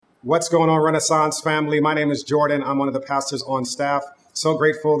What's going on, Renaissance family? My name is Jordan. I'm one of the pastors on staff. So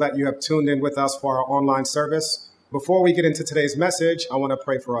grateful that you have tuned in with us for our online service. Before we get into today's message, I want to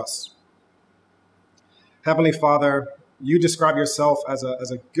pray for us. Heavenly Father, you describe yourself as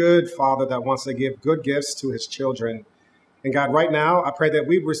a good father that wants to give good gifts to his children. And God, right now, I pray that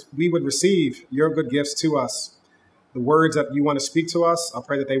we would receive your good gifts to us. The words that you want to speak to us, I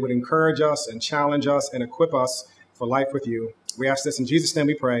pray that they would encourage us and challenge us and equip us for life with you. We ask this in Jesus' name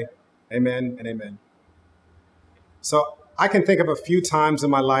we pray. Amen and amen. So I can think of a few times in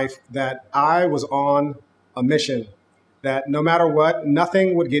my life that I was on a mission, that no matter what,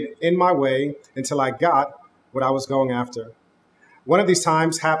 nothing would get in my way until I got what I was going after. One of these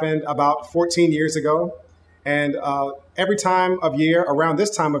times happened about 14 years ago. And every time of year, around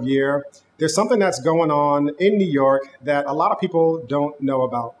this time of year, there's something that's going on in New York that a lot of people don't know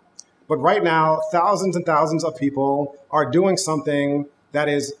about. But right now, thousands and thousands of people are doing something that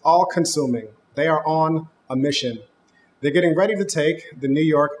is all-consuming. They are on a mission. They're getting ready to take the New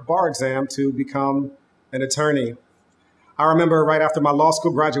York bar exam to become an attorney. I remember right after my law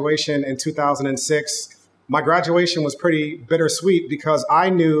school graduation in 2006, my graduation was pretty bittersweet because I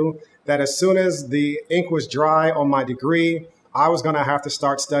knew that as soon as the ink was dry on my degree, I was going to have to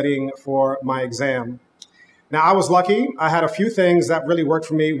start studying for my exam. Now, I was lucky. I had a few things that really worked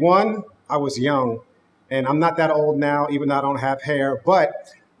for me. One, I was young, and I'm not that old now, even though I don't have hair. But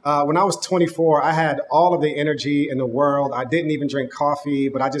when I was 24, I had all of the energy in the world. I didn't even drink coffee,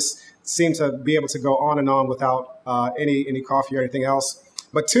 but I just seemed to be able to go on and on without any coffee or anything else.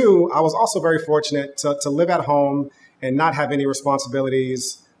 But two, I was also very fortunate to live at home and not have any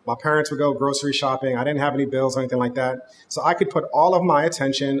responsibilities. My parents would go grocery shopping. I didn't have any bills or anything like that. So I could put all of my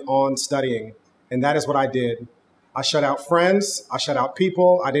attention on studying. And that is what I did. I shut out friends. I shut out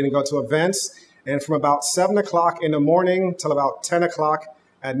people. I didn't go to events. And from about 7 o'clock in the morning till about 10 o'clock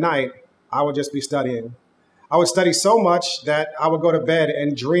at night, I would just be studying. I would study so much that I would go to bed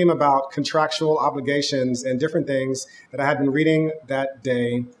and dream about contractual obligations and different things that I had been reading that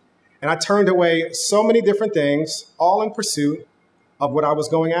day. And I turned away so many different things, all in pursuit of what I was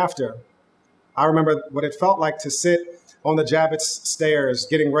going after. I remember what it felt like to sit on the Javits stairs,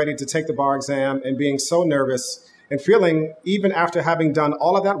 getting ready to take the bar exam and being so nervous and feeling, even after having done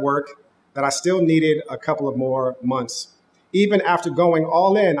all of that work, that I still needed a couple of more months. Even after going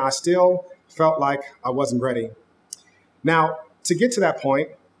all in, I still felt like I wasn't ready. Now, to get to that point,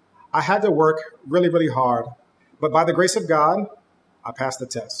 I had to work really, really hard. But by the grace of God, I passed the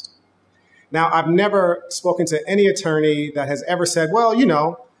test. Now, I've never spoken to any attorney that has ever said, well,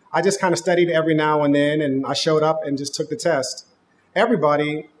 I just kind of studied every now and then and I showed up and just took the test.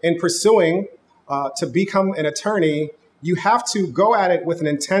 Everybody, in pursuing to become an attorney, you have to go at it with an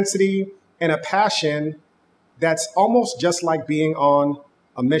intensity and a passion that's almost just like being on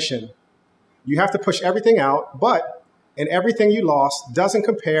a mission. You have to push everything out, but and everything you lost doesn't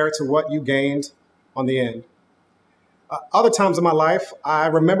compare to what you gained on the end. Other times in my life, I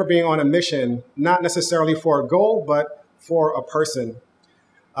remember being on a mission, not necessarily for a goal, but for a person.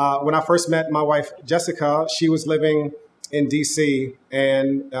 When I first met my wife, Jessica, she was living in DC.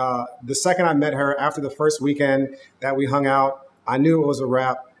 And the second I met her, after the first weekend that we hung out, I knew it was a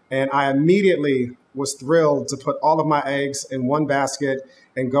wrap. And I immediately was thrilled to put all of my eggs in one basket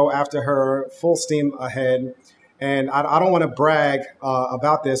and go after her full steam ahead. And I don't want to brag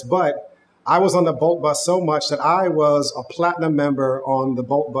about this, but I was on the Bolt bus so much that I was a platinum member on the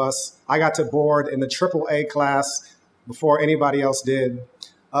Bolt bus. I got to board in the AAA class before anybody else did.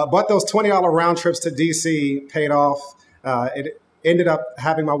 But those $20 round trips to DC paid off. It ended up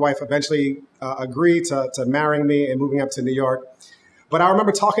having my wife eventually agree to marrying me and moving up to New York. But I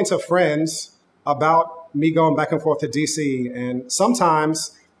remember talking to friends about me going back and forth to DC. And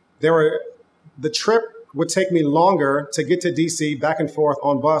sometimes the trip would take me longer to get to DC back and forth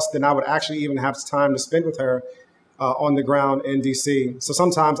on bus than I would actually even have time to spend with her on the ground in DC. So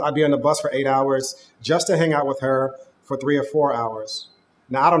sometimes I'd be on the bus for 8 hours just to hang out with her for 3 or 4 hours.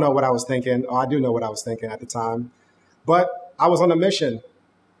 Now, I don't know what I was thinking, or I do know what I was thinking at the time, but I was on a mission.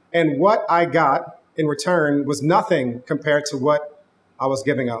 And what I got in return was nothing compared to what I was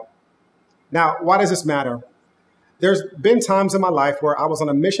giving up. Now, why does this matter? There's been times in my life where I was on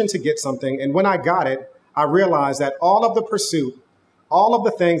a mission to get something, and when I got it, I realized that all of the pursuit, all of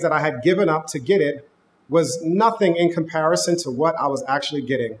the things that I had given up to get it was nothing in comparison to what I was actually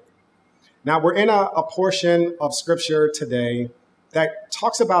getting. Now, we're in a portion of scripture today that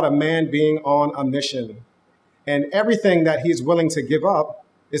talks about a man being on a mission, and everything that he's willing to give up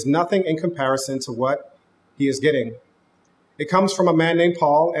is nothing in comparison to what he is getting. It comes from a man named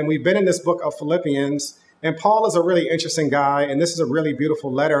Paul, and we've been in this book of Philippians And Paul is a really interesting guy, and this is a really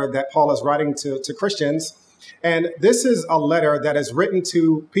beautiful letter that Paul is writing to Christians. And this is a letter that is written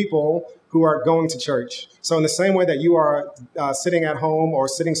to people who are going to church. So in the same way that you are sitting at home or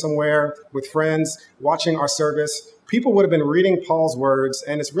sitting somewhere with friends watching our service, people would have been reading Paul's words.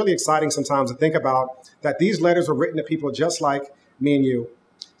 And it's really exciting sometimes to think about that these letters were written to people just like me and you.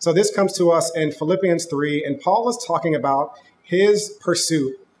 So this comes to us in Philippians 3, and Paul is talking about his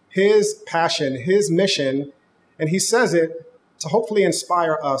pursuit, his passion, his mission, and he says it to hopefully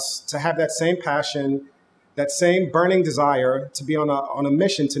inspire us to have that same passion, that same burning desire to be on a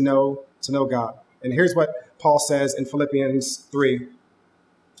mission to know God. And here's what Paul says in Philippians 3.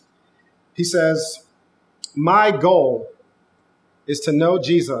 He says, "My goal is to know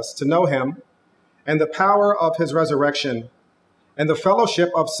Jesus, to know him, and the power of his resurrection, and the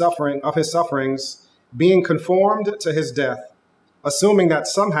fellowship of his sufferings, being conformed to his death, assuming that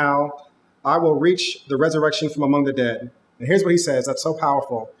somehow I will reach the resurrection from among the dead." And here's what he says that's so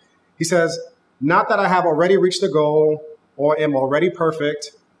powerful. He says, "Not that I have already reached the goal or am already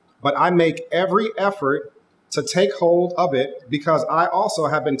perfect, but I make every effort to take hold of it because I also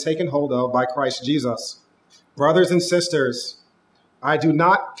have been taken hold of by Christ Jesus. Brothers and sisters, I do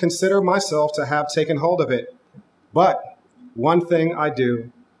not consider myself to have taken hold of it, but one thing I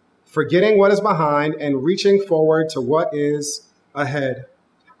do, forgetting what is behind and reaching forward to what is ahead.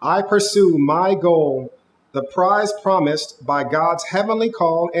 I pursue my goal, the prize promised by God's heavenly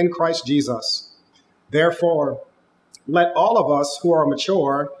call in Christ Jesus. Therefore, let all of us who are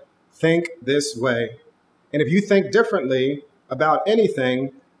mature think this way. And if you think differently about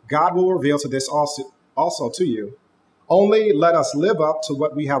anything, God will reveal to this also to you. Only let us live up to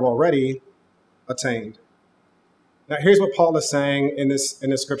what we have already attained." Now, here's what Paul is saying in this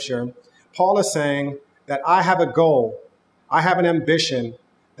scripture. Paul is saying that I have a goal. I have an ambition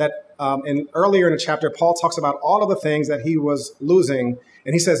that earlier in the chapter, Paul talks about all of the things that he was losing.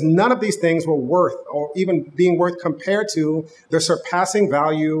 And he says none of these things were worth or even being worth compared to the surpassing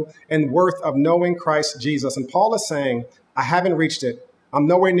value and worth of knowing Christ Jesus. And Paul is saying, I haven't reached it. I'm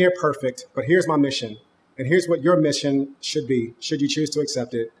nowhere near perfect, but here's my mission. And here's what your mission should be, should you choose to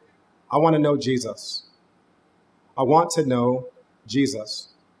accept it. I want to know Jesus. I want to know Jesus.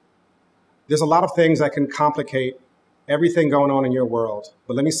 There's a lot of things that can complicate everything going on in your world,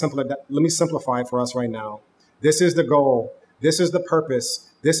 but let me simplify it for us right now. This is the goal. This is the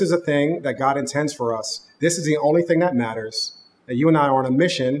purpose. This is a thing that God intends for us. This is the only thing that matters, that you and I are on a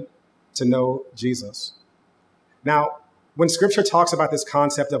mission to know Jesus. Now, when Scripture talks about this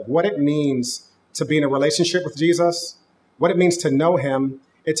concept of what it means to be in a relationship with Jesus, what it means to know him,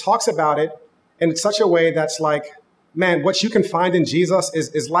 it talks about it in such a way that's like, man, what you can find in Jesus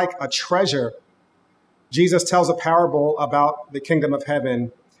is like a treasure. Jesus tells a parable about the kingdom of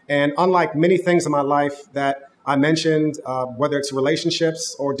heaven. And unlike many things in my life that I mentioned, whether it's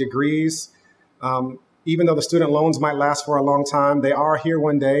relationships or degrees, even though the student loans might last for a long time, they are here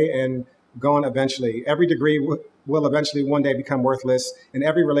one day and gone eventually. Every degree will eventually one day become worthless, and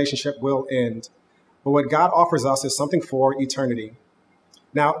every relationship will end. But what God offers us is something for eternity.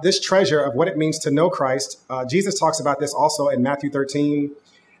 Now, this treasure of what it means to know Christ, Jesus talks about this also in Matthew 13,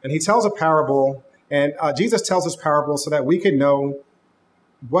 and he tells a parable, and Jesus tells this parable so that we can know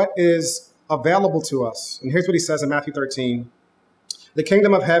what is available to us. And here's what he says in Matthew 13. "The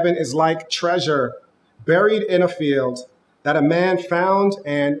kingdom of heaven is like treasure buried in a field that a man found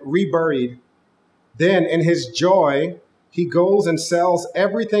and reburied. Then in his joy, he goes and sells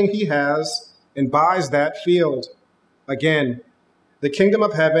everything he has and buys that field. Again, the kingdom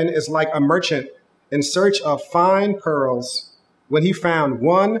of heaven is like a merchant in search of fine pearls. When he found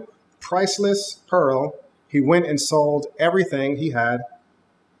one priceless pearl, he went and sold everything he had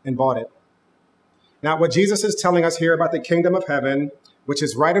and bought it." Now, what Jesus is telling us here about the kingdom of heaven, which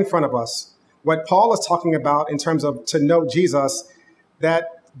is right in front of us, what Paul is talking about in terms of to know Jesus, that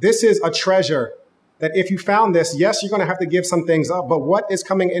this is a treasure, that if you found this, yes, you're going to have to give some things up, but what is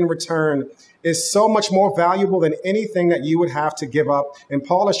coming in return is so much more valuable than anything that you would have to give up. And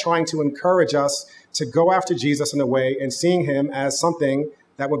Paul is trying to encourage us to go after Jesus in a way and seeing him as something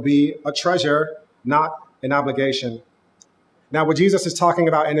that would be a treasure, not an obligation. Now, what Jesus is talking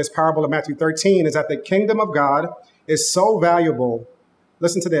about in this parable of Matthew 13 is that the kingdom of God is so valuable.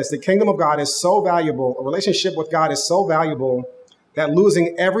 Listen to this. The kingdom of God is so valuable. A relationship with God is so valuable that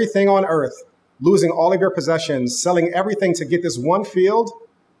losing everything on earth, losing all of your possessions, selling everything to get this one field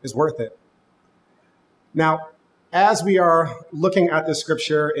is worth it. Now, as we are looking at the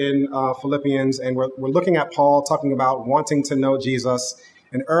scripture in Philippians, and we're looking at Paul talking about wanting to know Jesus,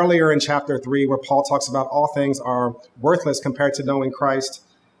 and earlier in chapter 3, where Paul talks about all things are worthless compared to knowing Christ,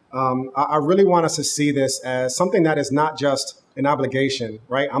 I really want us to see this as something that is not just an obligation,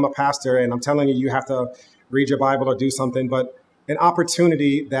 right? I'm a pastor and I'm telling you, you have to read your Bible or do something, but an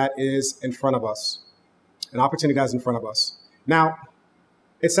opportunity that is in front of us, an opportunity that's in front of us. Now,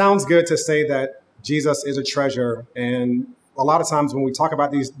 it sounds good to say that Jesus is a treasure. And a lot of times when we talk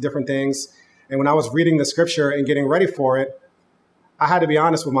about these different things, and when I was reading the scripture and getting ready for it, I had to be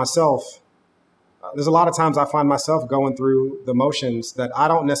honest with myself. There's a lot of times I find myself going through the motions that I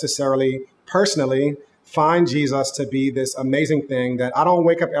don't necessarily personally find Jesus to be this amazing thing, that I don't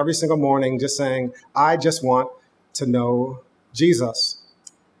wake up every single morning just saying, I just want to know Jesus.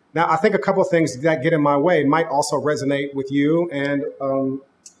 Now, I think a couple of things that get in my way might also resonate with you. And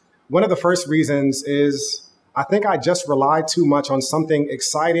one of the first reasons is I think I just rely too much on something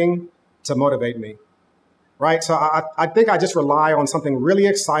exciting to motivate me. Right. So I think I just rely on something really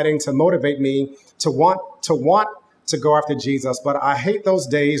exciting to motivate me to want to go after Jesus. But I hate those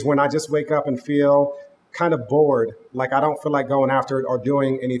days when I just wake up and feel kind of bored, like I don't feel like going after it or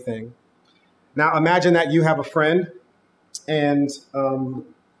doing anything. Now, imagine that you have a friend and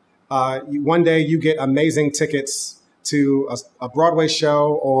one day you get amazing tickets to a Broadway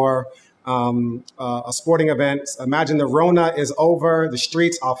show or a sporting event. Imagine the Rona is over, the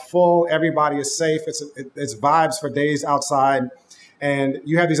streets are full, everybody is safe. It's vibes for days outside, and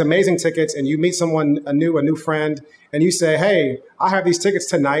you have these amazing tickets, and you meet someone a new friend, and you say, "Hey, I have these tickets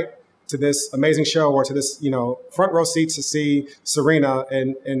tonight to this amazing show, or to this front row seats to see Serena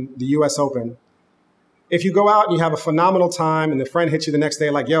in the U.S. Open." If you go out and you have a phenomenal time, and the friend hits you the next day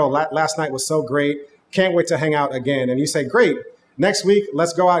like, "Yo, last night was so great, can't wait to hang out again," and you say, "Great. Next week,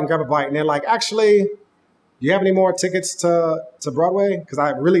 let's go out and grab a bite." And they're like, "Actually, do you have any more tickets to Broadway? Because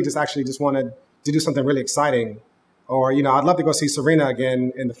I really just wanted to do something really exciting. Or, I'd love to go see Serena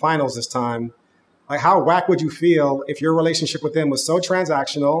again in the finals this time." Like, how whack would you feel if your relationship with them was so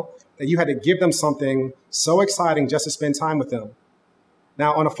transactional that you had to give them something so exciting just to spend time with them?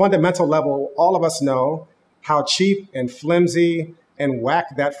 Now, on a fundamental level, all of us know how cheap and flimsy and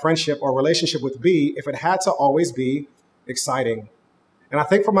whack that friendship or relationship would be if it had to always be exciting. And I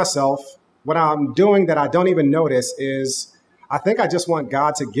think for myself, what I'm doing that I don't even notice is I think I just want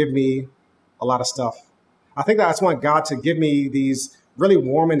God to give me a lot of stuff. I think that I just want God to give me these really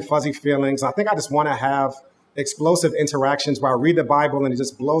warm and fuzzy feelings. I think I just want to have explosive interactions where I read the Bible and it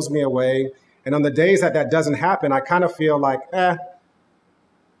just blows me away. And on the days that doesn't happen, I kind of feel like,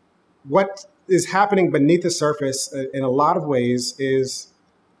 what is happening beneath the surface in a lot of ways is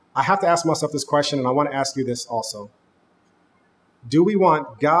I have to ask myself this question, and I want to ask you this also. Do we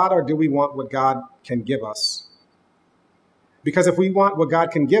want God, or do we want what God can give us? Because if we want what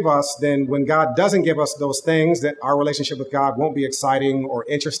God can give us, then when God doesn't give us those things, that our relationship with God won't be exciting or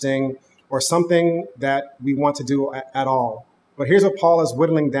interesting or something that we want to do at all. But here's what Paul is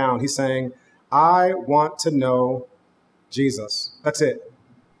whittling down. He's saying, I want to know Jesus. That's it.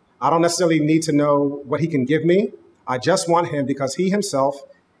 I don't necessarily need to know what he can give me. I just want him because he himself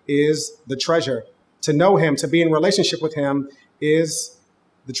is the treasure. To know him, to be in relationship with him is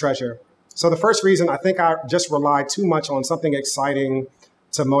the treasure. So the first reason, I think I just rely too much on something exciting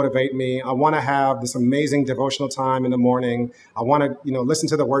to motivate me. I want to have this amazing devotional time in the morning. I want to, listen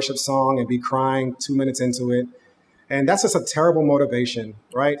to the worship song and be crying 2 minutes into it. And that's just a terrible motivation,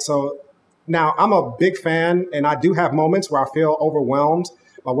 right? So now I'm a big fan, and I do have moments where I feel overwhelmed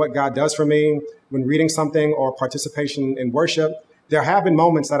by what God does for me when reading something or participation in worship. There have been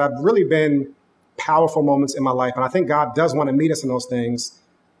moments that have really been powerful moments in my life. And I think God does want to meet us in those things,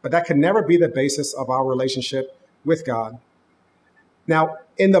 but that can never be the basis of our relationship with God. Now,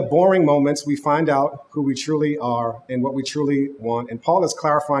 in the boring moments, we find out who we truly are and what we truly want. And Paul is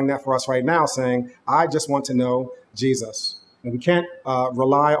clarifying that for us right now, saying, I just want to know Jesus. And we can't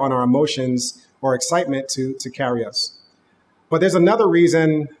rely on our emotions or excitement to carry us. But there's another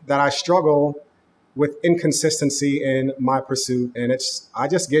reason that I struggle with inconsistency in my pursuit, and I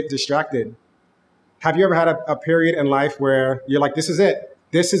just get distracted. Have you ever had a period in life where you're like, this is it.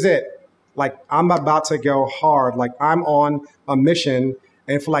 This is it. Like, I'm about to go hard. Like, I'm on a mission.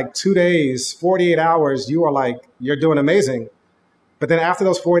 And for like 2 days, 48 hours, you are like, you're doing amazing. But then after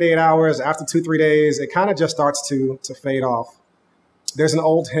those 48 hours, after 2-3 days, it kind of just starts to fade off. There's an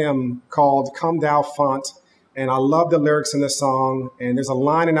old hymn called Come Thou Font. And I love the lyrics in this song. And there's a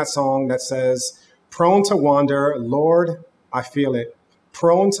line in that song that says, prone to wander, Lord, I feel it.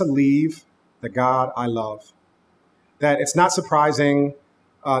 Prone to leave the God I love. That it's not surprising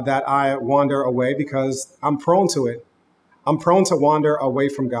that I wander away because I'm prone to it. I'm prone to wander away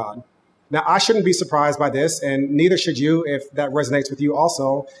from God. Now, I shouldn't be surprised by this, and neither should you if that resonates with you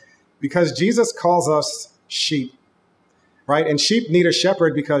also, because Jesus calls us sheep. right? And sheep need a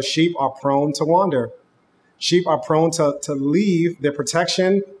shepherd because sheep are prone to wander. Sheep are prone to leave the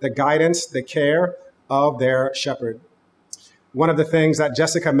protection, the guidance, the care of their shepherd. One of the things that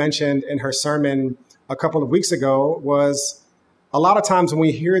Jessica mentioned in her sermon a couple of weeks ago was a lot of times when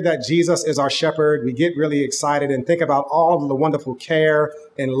we hear that Jesus is our shepherd, we get really excited and think about all of the wonderful care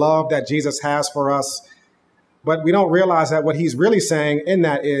and love that Jesus has for us. But we don't realize that what he's really saying in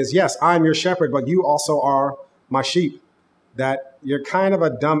that is, yes, I'm your shepherd, but you also are my sheep, that you're kind of a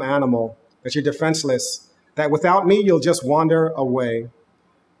dumb animal, that you're defenseless, that without me, you'll just wander away.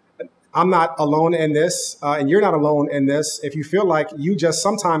 I'm not alone in this, and you're not alone in this. If you feel like you just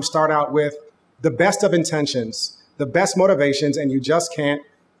sometimes start out with the best of intentions, the best motivations, and you just can't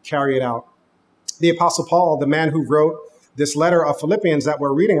carry it out. The Apostle Paul, the man who wrote this letter of Philippians that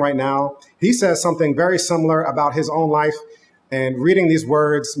we're reading right now, he says something very similar about his own life. And reading these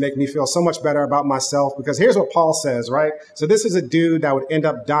words make me feel so much better about myself, because here's what Paul says, right? So this is a dude that would end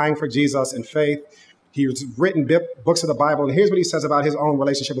up dying for Jesus in faith. He's written books of the Bible, and here's what he says about his own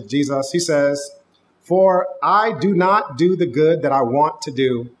relationship with Jesus. He says, "For I do not do the good that I want to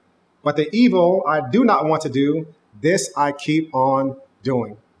do, but the evil I do not want to do, this I keep on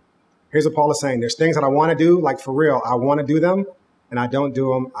doing." Here's what Paul is saying. There's things that I want to do, like for real, I want to do them, and I don't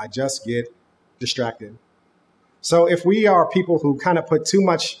do them. I just get distracted. So if we are people who kind of put too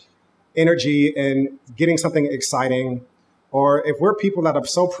much energy in getting something exciting, or if we're people that are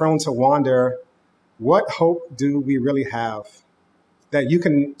so prone to wander, what hope do we really have? That you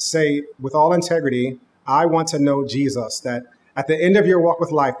can say with all integrity, I want to know Jesus, that at the end of your walk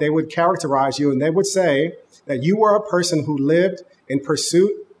with life, they would characterize you and they would say that you were a person who lived in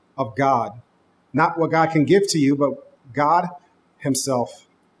pursuit of God, not what God can give to you, but God himself.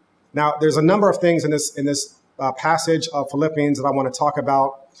 Now, there's a number of things in this passage of Philippians that I want to talk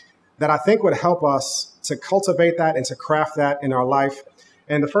about that I think would help us to cultivate that and to craft that in our life.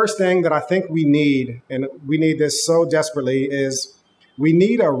 And the first thing that I think we need, and we need this so desperately, is we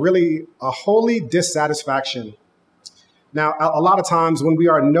need a holy dissatisfaction. Now, a lot of times when we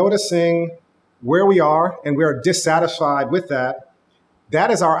are noticing where we are and we are dissatisfied with that,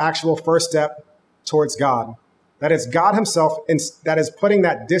 that is our actual first step towards God. That is God himself that is putting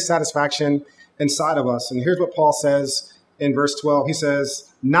that dissatisfaction inside of us. And here's what Paul says in verse 12. He says,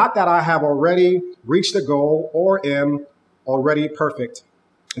 "Not that I have already reached the goal or am already perfect."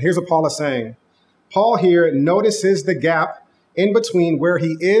 And here's what Paul is saying. Paul here notices the gap in between where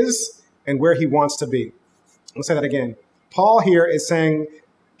he is and where he wants to be. I'll say that again. Paul here is saying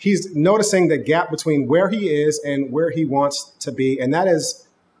he's noticing the gap between where he is and where he wants to be. And that's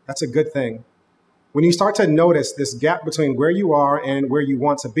a good thing. When you start to notice this gap between where you are and where you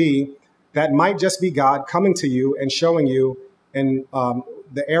want to be, that might just be God coming to you and showing you in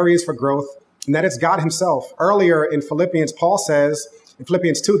the areas for growth, and that it's God himself. Earlier in Philippians, Paul says in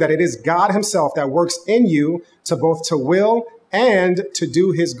Philippians 2 that it is God himself that works in you to both to will and to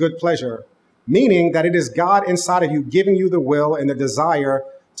do his good pleasure, meaning that it is God inside of you giving you the will and the desire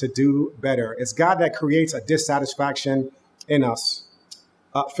to do better. It's God that creates a dissatisfaction in us.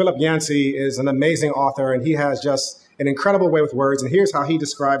 Philip Yancey is an amazing author, and he has just an incredible way with words. And here's how he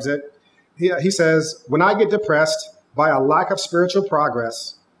describes it. He says, "When I get depressed by a lack of spiritual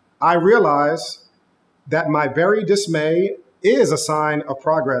progress, I realize that my very dismay is a sign of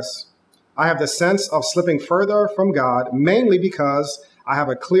progress. I have the sense of slipping further from God, mainly because I have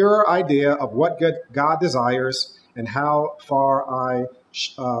a clearer idea of what God desires and how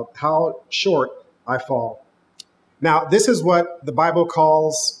short I fall." Now, this is what the Bible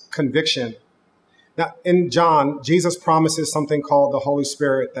calls conviction. Now, in John, Jesus promises something called the Holy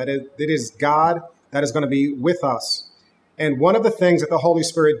Spirit, that it is God that is going to be with us. And one of the things that the Holy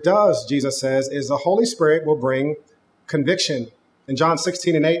Spirit does, Jesus says, is the Holy Spirit will bring conviction. In John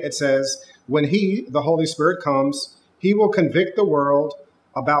 16:8, it says, "When he, the Holy Spirit, comes, he will convict the world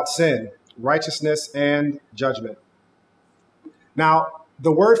about sin, righteousness, and judgment." Now,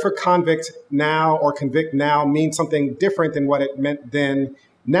 the word for convict now or convict now means something different than what it meant then.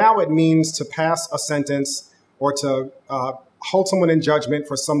 Now it means to pass a sentence or to hold someone in judgment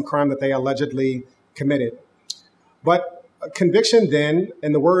for some crime that they allegedly committed. But conviction then,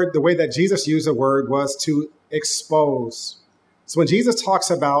 and the way that Jesus used the word was to expose. So when Jesus talks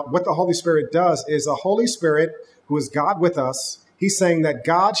about what the Holy Spirit does, is the Holy Spirit, who is God with us, he's saying that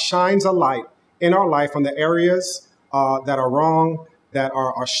God shines a light in our life on the areas that are wrong, that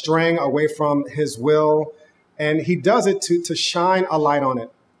are straying away from his will. And he does it to shine a light on it.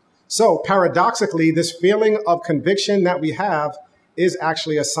 So paradoxically, this feeling of conviction that we have is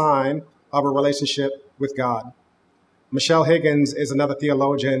actually a sign of a relationship with God. Michelle Higgins is another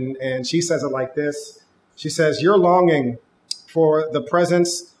theologian, and she says it like this. She says, "Your longing for the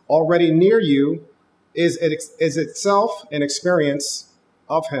presence already near you is itself an experience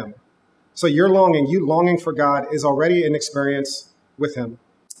of him. So you longing for God is already an experience with him.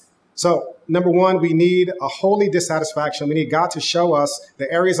 So number one, we need a holy dissatisfaction. We need God to show us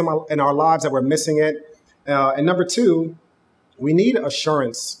the areas in our lives that we're missing it. And number two, we need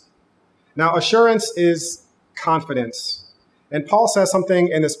assurance. Now, assurance is confidence. And Paul says something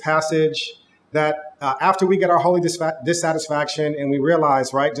in this passage that after we get our holy dissatisfaction and we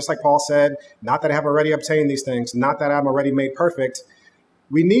realize, right, just like Paul said, not that I have already obtained these things, not that I'm already made perfect,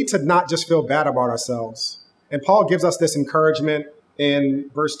 we need to not just feel bad about ourselves. And Paul gives us this encouragement in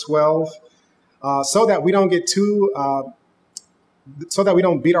verse 12, so that we don't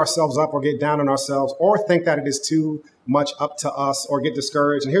beat ourselves up or get down on ourselves or think that it is too much up to us or get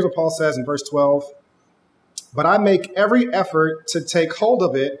discouraged. And here's what Paul says in verse 12. But I make every effort to take hold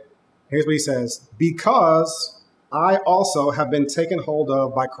of it. Here's what he says, because I also have been taken hold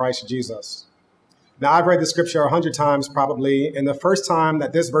of by Christ Jesus. Now, I've read the scripture 100 times probably, and the first time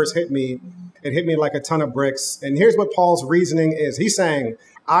that this verse hit me, it hit me like a ton of bricks. And here's what Paul's reasoning is. He's saying,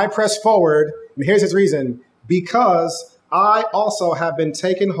 I press forward, and here's his reason, because I also have been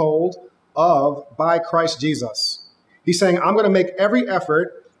taken hold of by Christ Jesus. He's saying, I'm going to make every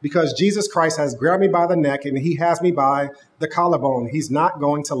effort because Jesus Christ has grabbed me by the neck and he has me by the collarbone. He's not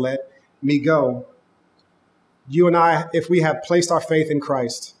going to let me go. You and I, if we have placed our faith in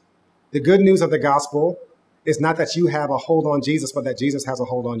Christ, the good news of the gospel is not that you have a hold on Jesus, but that Jesus has a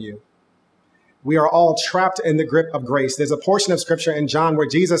hold on you. We are all trapped in the grip of grace. There's a portion of scripture in John where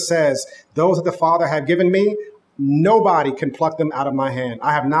Jesus says, those that the Father have given me, nobody can pluck them out of my hand.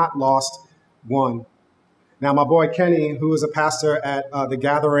 I have not lost one. Now, my boy Kenny, who is a pastor at the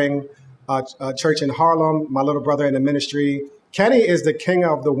Gathering church in Harlem, my little brother in the ministry, Kenny is the king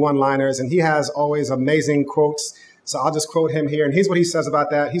of the one-liners, and he has always amazing quotes. So I'll just quote him here. And here's what he says about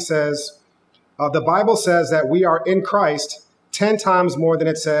that. He says, the Bible says that we are in Christ 10 times more than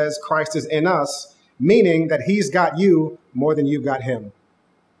it says Christ is in us, meaning that he's got you more than you've got him.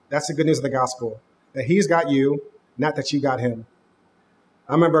 That's the good news of the gospel, that he's got you, not that you got him.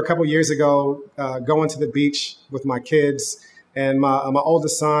 I remember a couple of years ago going to the beach with my kids, and my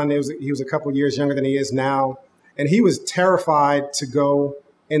oldest son, he was a couple of years younger than he is now, and he was terrified to go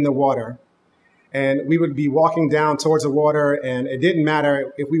in the water. And we would be walking down towards the water, and it didn't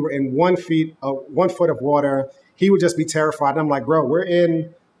matter if we were in 1 foot of water, he would just be terrified. And I'm like, bro, we're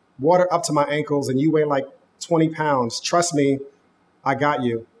in water up to my ankles, and you weigh like 20 pounds. Trust me, I got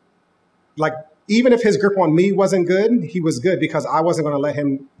you. Like, even if his grip on me wasn't good, he was good because I wasn't going to let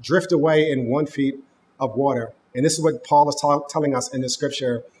him drift away in 1 feet of water. And this is what Paul is telling us in the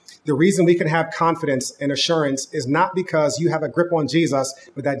scripture. The reason we can have confidence and assurance is not because you have a grip on Jesus,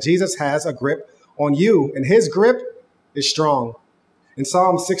 but that Jesus has a grip on you, and his grip is strong. In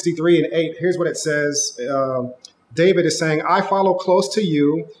Psalm 63:8, here's what it says. David is saying, I follow close to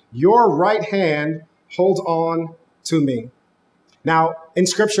you. Your right hand holds on to me. Now, in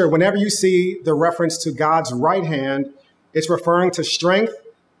scripture, whenever you see the reference to God's right hand, it's referring to strength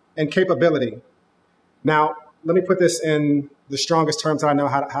and capability. Now, let me put this in the strongest terms that I know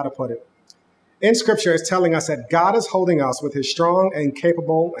how to put it. In scripture, it's telling us that God is holding us with his strong and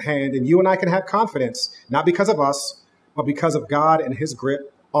capable hand, and you and I can have confidence, not because of us, but because of God and his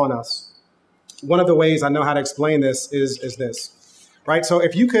grip on us. One of the ways I know how to explain this is this, right? So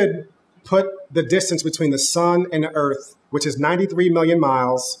if you could put the distance between the sun and the earth, which is 93 million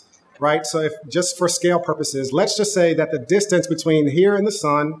miles, right? So if just for scale purposes, let's just say that the distance between here and the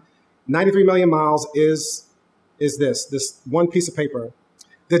sun, 93 million miles is this one piece of paper.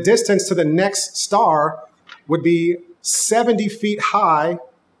 The distance to the next star would be 70 feet high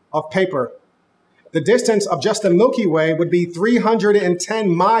of paper. The distance of just the Milky Way would be 310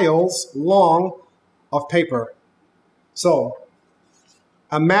 miles long of paper. So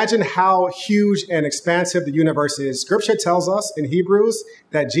imagine how huge and expansive the universe is. Scripture tells us in Hebrews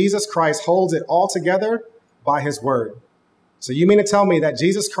that Jesus Christ holds it all together by his word. So you mean to tell me that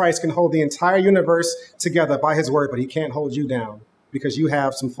Jesus Christ can hold the entire universe together by his word, but he can't hold you down because you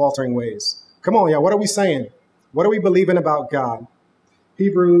have some faltering ways? Come on, y'all. What are we saying? What are we believing about God?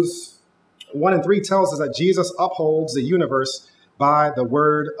 Hebrews 1:3 tells us that Jesus upholds the universe by the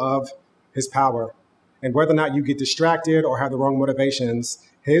word of his power. And whether or not you get distracted or have the wrong motivations,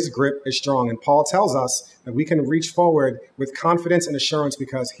 his grip is strong. And Paul tells us that we can reach forward with confidence and assurance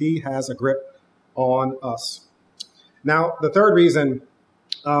because he has a grip on us. Now, the third reason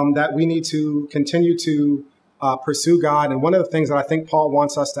that we need to continue to pursue God, and one of the things that I think Paul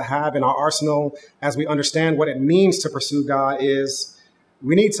wants us to have in our arsenal as we understand what it means to pursue God is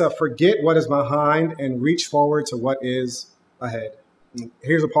we need to forget what is behind and reach forward to what is ahead.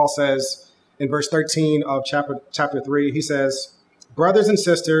 Here's what Paul says in verse 13 of chapter 3. He says, "Brothers and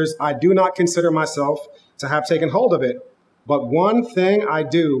sisters, I do not consider myself to have taken hold of it, but one thing I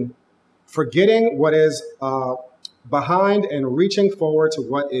do, forgetting what is behind and reaching forward to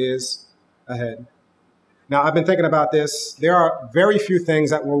what is ahead." Now, I've been thinking about this. There are very few things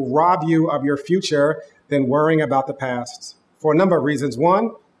that will rob you of your future than worrying about the past for a number of reasons.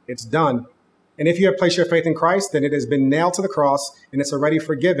 One, it's done. And if you have placed your faith in Christ, then it has been nailed to the cross and it's already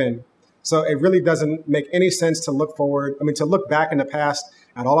forgiven. So it really doesn't make any sense to look back in the past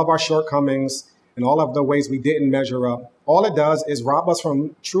at all of our shortcomings and all of the ways we didn't measure up. All it does is rob us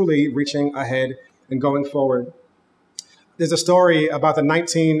from truly reaching ahead and going forward. There's a story about the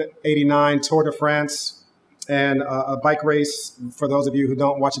 1989 Tour de France and a bike race, for those of you who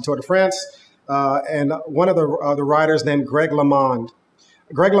don't watch the Tour de France, and one of the riders named Greg LeMond.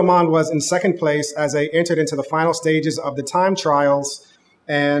 Greg LeMond was in second place as they entered into the final stages of the time trials,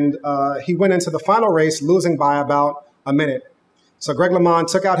 and he went into the final race losing by about a minute. So Greg LeMond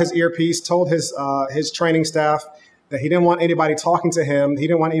took out his earpiece, told his training staff that he didn't want anybody talking to him. He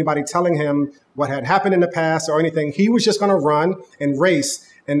didn't want anybody telling him what had happened in the past or anything. He was just going to run and race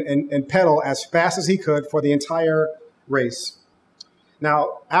and pedal as fast as he could for the entire race.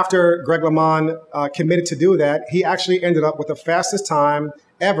 Now, after Greg LeMond committed to do that, he actually ended up with the fastest time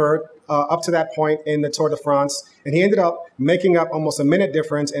ever up to that point in the Tour de France. And he ended up making up almost a minute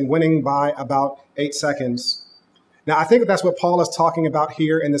difference and winning by about 8 seconds. Now, I think that's what Paul is talking about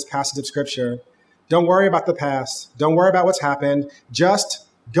here in this passage of Scripture. Don't worry about the past. Don't worry about what's happened. Just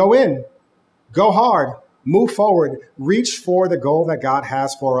go in, go hard, move forward, reach for the goal that God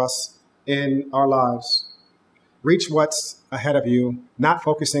has for us in our lives. Reach what's ahead of you, not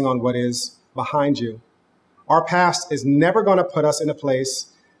focusing on what is behind you. Our past is never going to put us in a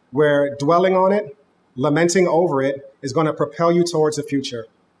place where dwelling on it, lamenting over it, is going to propel you towards the future.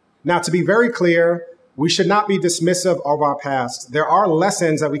 Now, to be very clear, we should not be dismissive of our past. There are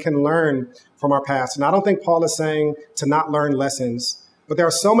lessons that we can learn from our past. And I don't think Paul is saying to not learn lessons. But there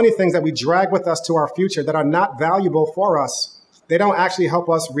are so many things that we drag with us to our future that are not valuable for us. They don't actually help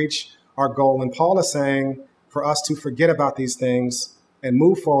us reach our goal. And Paul is saying for us to forget about these things and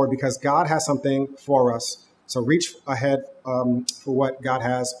move forward because God has something for us. So reach ahead for what God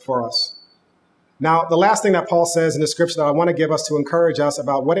has for us. Now, the last thing that Paul says in the scripture that I want to give us to encourage us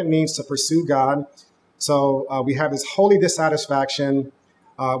about what it means to pursue God. So we have this holy dissatisfaction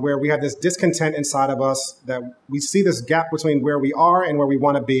where we have this discontent inside of us, that we see this gap between where we are and where we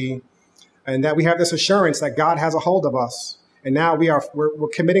want to be, and that we have this assurance that God has a hold of us. And now we're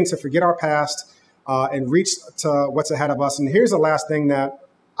committing to forget our past and reach to what's ahead of us. And here's the last thing that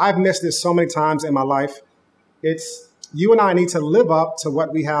I've missed this so many times in my life. It's you and I need to live up to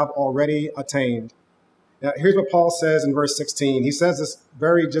what we have already attained. Now, here's what Paul says in verse 16. He says this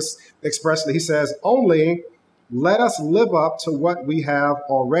very just expressly. He says, "Only let us live up to what we have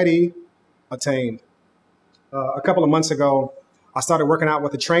already attained." A couple of months ago, I started working out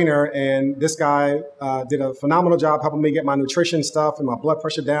with a trainer, and this guy did a phenomenal job helping me get my nutrition stuff and my blood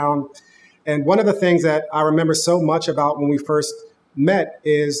pressure down. And one of the things that I remember so much about when we first met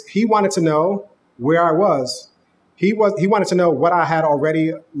is he wanted to know where I was. He wanted to know what I had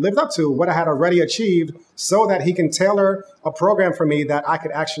already lived up to, what I had already achieved, so that he can tailor a program for me that I could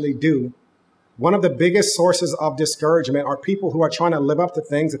actually do. One of the biggest sources of discouragement are people who are trying to live up to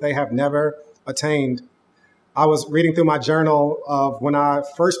things that they have never attained. I was reading through my journal of when I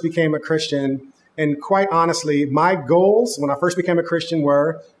first became a Christian, and quite honestly, my goals when I first became a Christian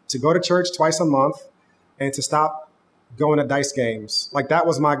were to go to church twice a month and to stop going to dice games. Like, that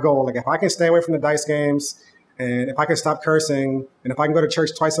was my goal. Like, if I can stay away from the dice games, and if I can stop cursing, and if I can go to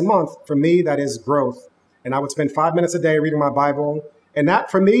church twice a month, for me, that is growth. And I would spend 5 minutes a day reading my Bible. And that,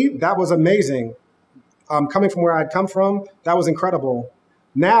 for me, that was amazing. Coming from where I'd come from, that was incredible.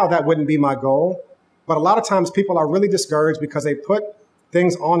 Now, that wouldn't be my goal. But a lot of times people are really discouraged because they put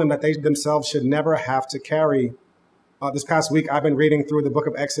things on them that they themselves should never have to carry. This past week, I've been reading through the book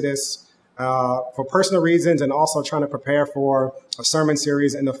of Exodus for personal reasons and also trying to prepare for a sermon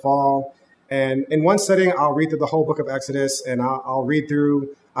series in the fall. And in one sitting, I'll read through the whole book of Exodus, and I've read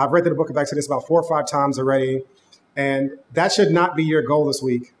through the book of Exodus about 4 or 5 times already. And that should not be your goal this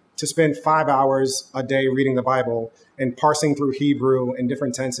week, to spend 5 hours a day reading the Bible and parsing through Hebrew in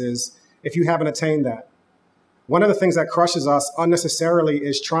different tenses if you haven't attained that. One of the things that crushes us unnecessarily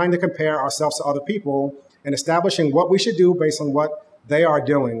is trying to compare ourselves to other people and establishing what we should do based on what they are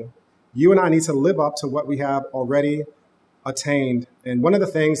doing. You and I need to live up to what we have already attained. And one of the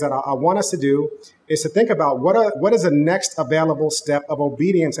things that I want us to do is to think about what is the next available step of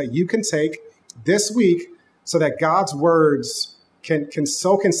obedience that you can take this week so that God's words can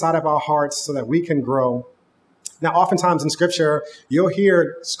soak inside of our hearts so that we can grow. Now, oftentimes in Scripture, you'll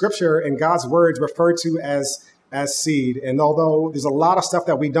hear Scripture and God's words referred to as seed. And although there's a lot of stuff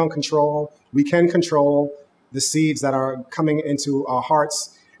that we don't control, we can control the seeds that are coming into our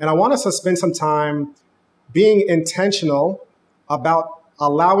hearts. And I want us to spend some time being intentional about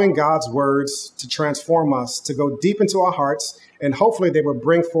allowing God's words to transform us, to go deep into our hearts, and hopefully they will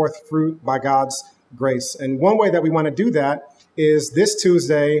bring forth fruit by God's grace. And one way that we want to do that is this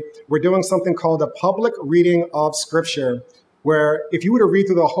Tuesday, we're doing something called a public reading of Scripture, where if you were to read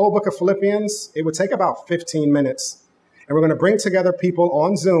through the whole book of Philippians, it would take about 15 minutes. And we're going to bring together people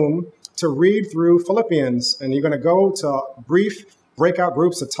on Zoom to read through Philippians. And you're going to go to brief breakout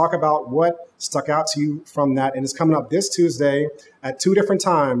groups to talk about what stuck out to you from that. And it's coming up this Tuesday at 2 different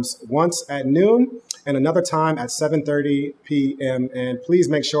times, once at noon and another time at 7:30 p.m. And please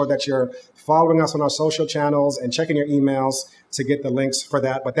make sure that you're following us on our social channels and checking your emails to get the links for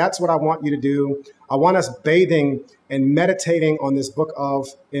that. But that's what I want you to do. I want us bathing and meditating on this book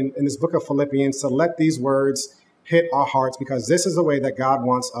in this book of Philippians to let these words hit our hearts, because this is the way that God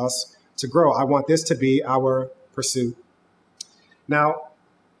wants us to grow. I want this to be our pursuit. Now,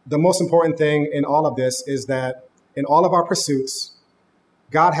 the most important thing in all of this is that in all of our pursuits,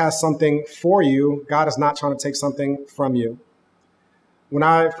 God has something for you. God is not trying to take something from you. When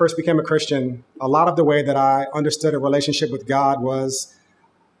I first became a Christian, a lot of the way that I understood a relationship with God was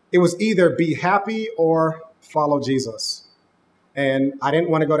it was either be happy or follow Jesus. And I didn't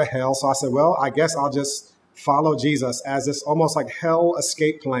want to go to hell. So I said, well, I guess I'll just follow Jesus as this almost like hell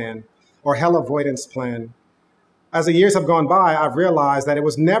escape plan or hell avoidance plan. As the years have gone by, I've realized that it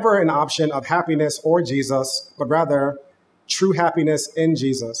was never an option of happiness or Jesus, but rather true happiness in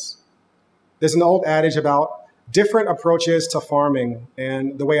Jesus. There's an old adage about different approaches to farming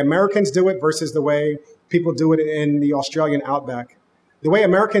and the way Americans do it versus the way people do it in the Australian outback. The way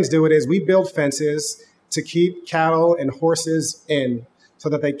Americans do it is we build fences to keep cattle and horses in so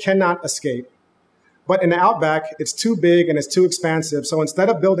that they cannot escape. But in the outback, it's too big and it's too expansive. So instead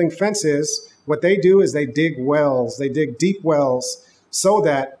of building fences, what they do is they dig wells. They dig deep wells so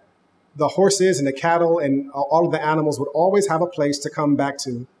that the horses and the cattle and all of the animals would always have a place to come back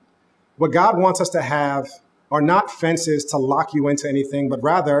to. What God wants us to have are not fences to lock you into anything, but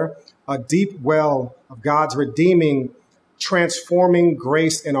rather a deep well of God's redeeming, transforming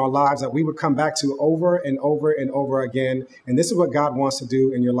grace in our lives that we would come back to over and over and over again. And this is what God wants to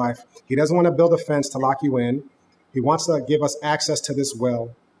do in your life. He doesn't want to build a fence to lock you in. He wants to give us access to this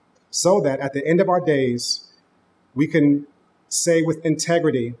well so that at the end of our days, we can say with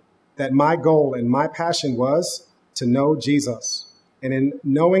integrity that my goal and my passion was to know Jesus. And in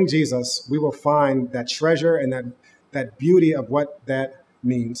knowing Jesus, we will find that treasure and that beauty of what that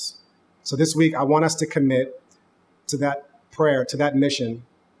means. So this week, I want us to commit to that prayer, to that mission,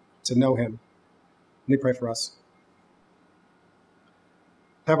 to know him. Let me pray for us.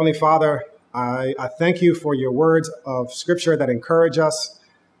 Heavenly Father, I thank you for your words of Scripture that encourage us.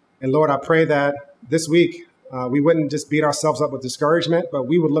 And Lord, I pray that this week we wouldn't just beat ourselves up with discouragement, but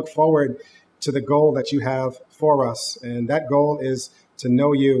we would look forward to the goal that you have for us. And that goal is to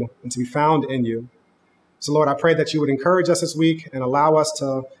know you and to be found in you. So Lord, I pray that you would encourage us this week and allow us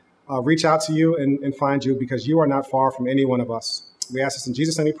to reach out to you and find you, because you are not far from any one of us. We ask this in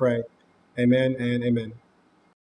Jesus' name we pray. Amen and amen.